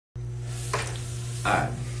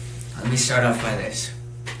Let me start off by this.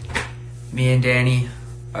 Me and Danny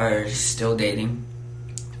are still dating.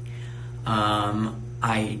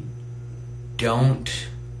 I don't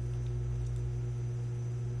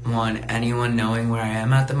want anyone knowing where I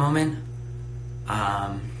am at the moment.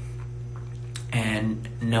 And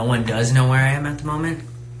no one does know where I am at the moment.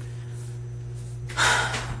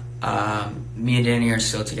 Me and Danny are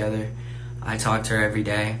still together. I talk to her every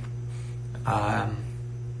day. I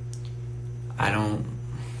don't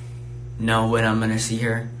know when I'm gonna see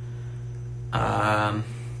her.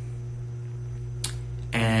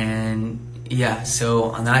 And yeah,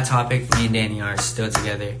 so on that topic, me and Danny are still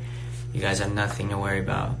together. You guys have nothing to worry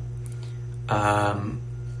about. On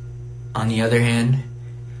the other hand,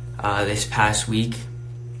 this past week,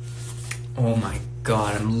 oh my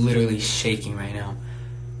god, I'm literally shaking right now.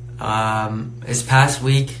 This past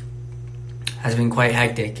week has been quite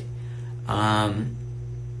hectic.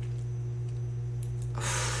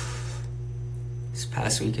 This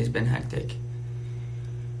past week has been hectic.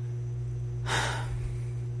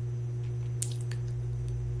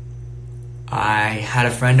 I had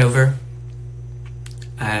a friend over.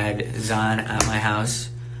 I had Zan at my house.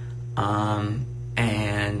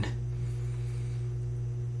 And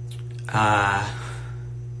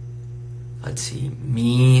let's see,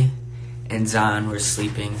 me and Zan were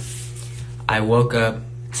sleeping. I woke up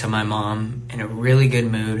to my mom in a really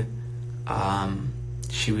good mood.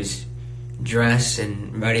 She was dressed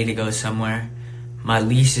and ready to go somewhere. My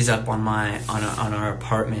lease is up on our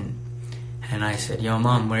apartment, and I said, "Yo,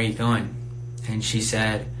 Mom, where are you going?" And she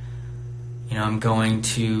said, "I'm going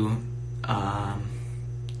to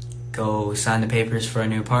go sign the papers for a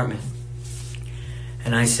new apartment."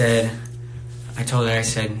 And I told her,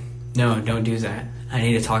 "No, don't do that. I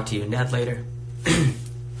need to talk to you and Dad later."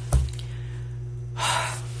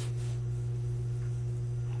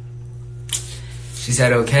 She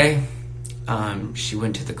said, "Okay." She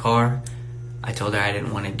went to the car. I told her I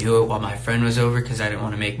didn't want to do it while my friend was over because I didn't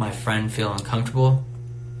want to make my friend feel uncomfortable.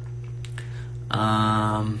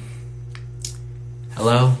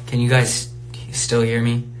 Hello? Can you guys still hear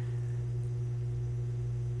me?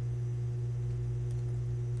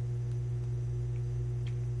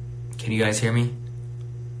 Can you guys hear me?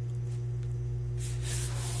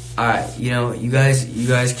 Alright, you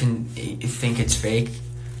guys can think it's fake.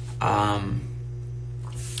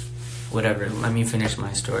 Whatever, let me finish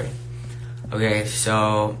my story. Okay,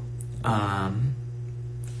 so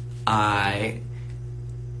I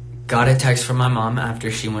got a text from my mom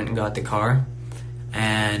after she went and got the car,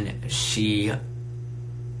 and she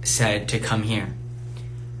said to come here.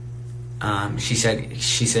 She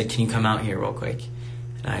said, "Can you come out here real quick?"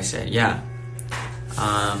 And I said, "Yeah."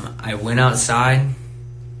 I went outside,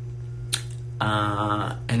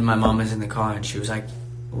 and my mom was in the car, and she was like,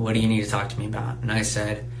 "What do you need to talk to me about?" And I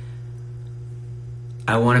said,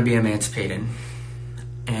 "I want to be emancipated."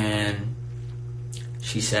 And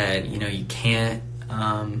she said, "You can't,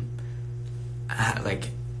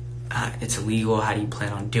 it's illegal. How do you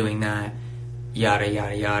plan on doing that? Yada,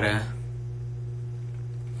 yada, yada."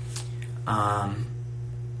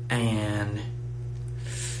 And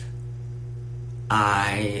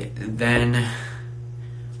I then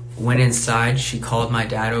went inside. She called my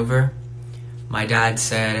dad over. My dad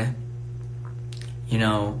said,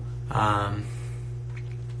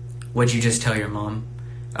 "What'd you just tell your mom?"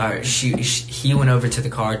 He went over to the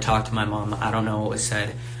car, talked to my mom. I don't know what was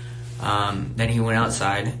said. Then he went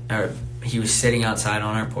outside, or he was sitting outside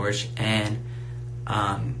on our porch, and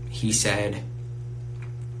he said,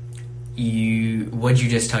 "What'd you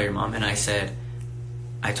just tell your mom?" And I said,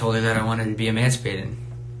 "I told her that I wanted to be emancipated."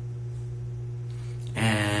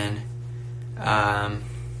 And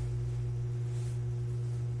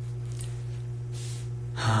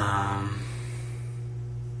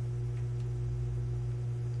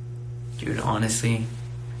dude, honestly,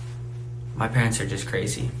 my parents are just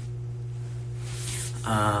crazy.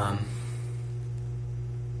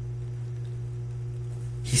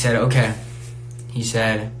 He said, "Okay." He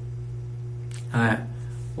said, "Alright,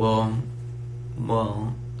 we'll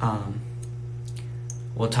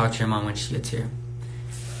talk to your mom when she gets here."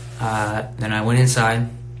 Then I went inside,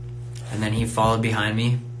 and then he followed behind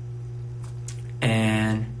me,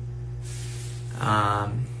 and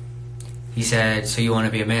he said, "So you want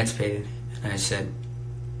to be emancipated?" And I said,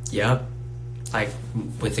 "Yep," like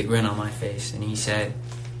with a grin on my face. And he said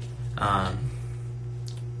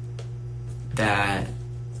that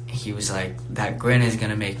he was like, "That grin is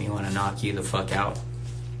gonna make me want to knock you the fuck out."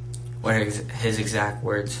 What are his exact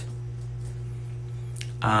words?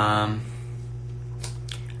 And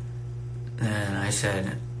I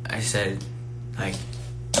said, like,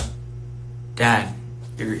 Dad,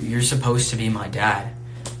 you're supposed to be my dad.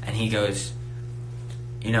 And he goes,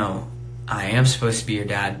 you know, I am supposed to be your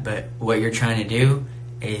dad, but what you're trying to do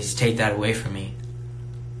is take that away from me.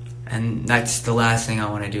 And that's the last thing I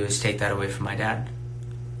want to do, is take that away from my dad.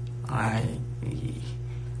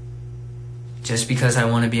 Just because I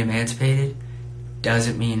want to be emancipated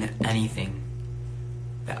doesn't mean anything.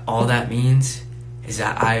 All that means is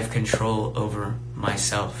that I have control over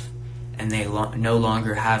myself, and they no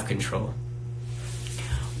longer have control.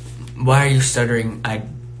 Why are you stuttering? I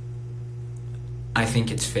think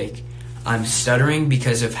it's fake. I'm stuttering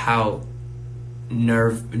because of how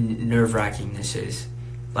nerve-wracking this is.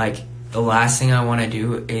 Like, the last thing I want to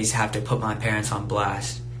do is have to put my parents on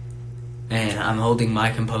blast. And I'm holding my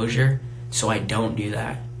composure so I don't do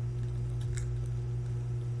that.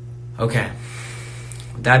 Okay.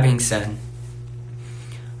 With that being said,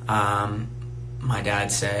 my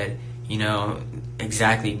dad said, you know,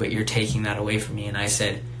 exactly, but you're taking that away from me. And I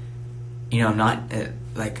said, you know,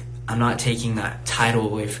 I'm not taking that title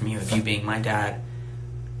away from you of you being my dad.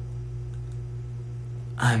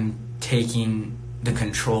 I'm taking the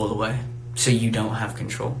control away so you don't have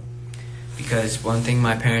control. Because one thing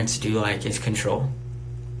my parents do like is control.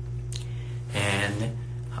 And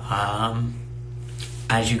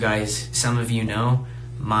as you guys, some of you know,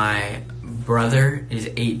 my brother is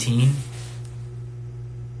 18.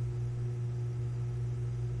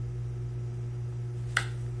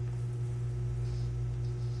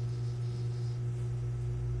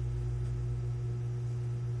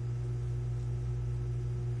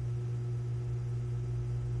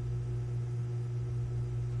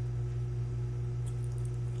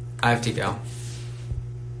 I have to go.